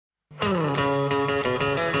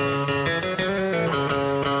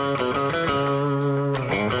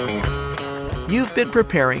been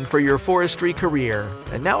preparing for your forestry career,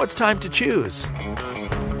 and now it's time to choose.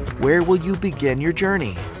 Where will you begin your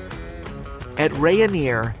journey? At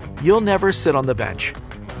Rayonier, you'll never sit on the bench.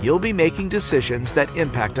 You'll be making decisions that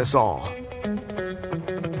impact us all.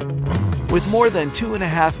 With more than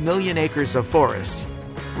 2.5 million acres of forests,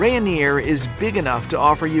 Rayonier is big enough to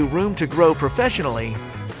offer you room to grow professionally,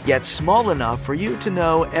 yet small enough for you to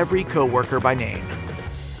know every coworker by name.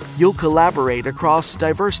 You'll collaborate across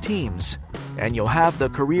diverse teams, and you'll have the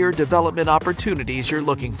career development opportunities you're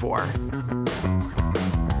looking for.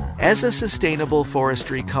 As a sustainable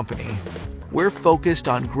forestry company, we're focused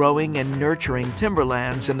on growing and nurturing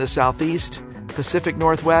timberlands in the Southeast, Pacific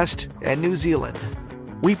Northwest, and New Zealand.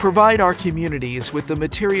 We provide our communities with the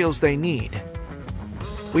materials they need.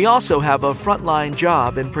 We also have a frontline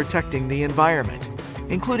job in protecting the environment,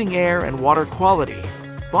 including air and water quality,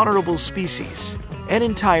 vulnerable species, and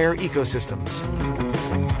entire ecosystems.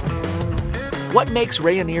 What makes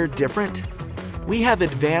Rayonier different? We have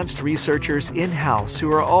advanced researchers in-house who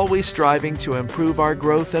are always striving to improve our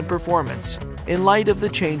growth and performance in light of the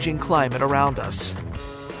changing climate around us.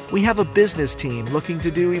 We have a business team looking to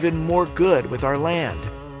do even more good with our land,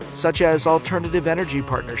 such as alternative energy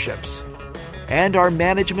partnerships. And our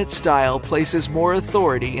management style places more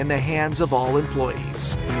authority in the hands of all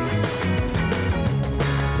employees.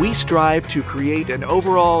 We strive to create an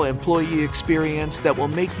overall employee experience that will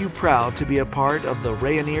make you proud to be a part of the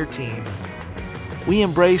Rayonier team. We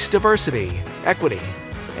embrace diversity, equity,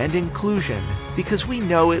 and inclusion because we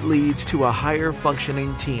know it leads to a higher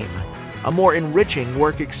functioning team, a more enriching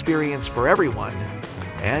work experience for everyone,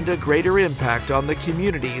 and a greater impact on the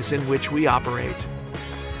communities in which we operate.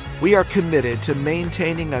 We are committed to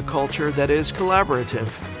maintaining a culture that is collaborative,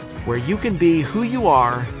 where you can be who you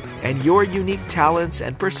are and your unique talents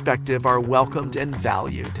and perspective are welcomed and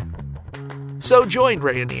valued. So join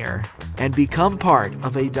Rayonier and become part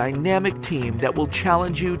of a dynamic team that will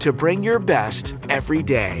challenge you to bring your best every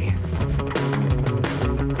day.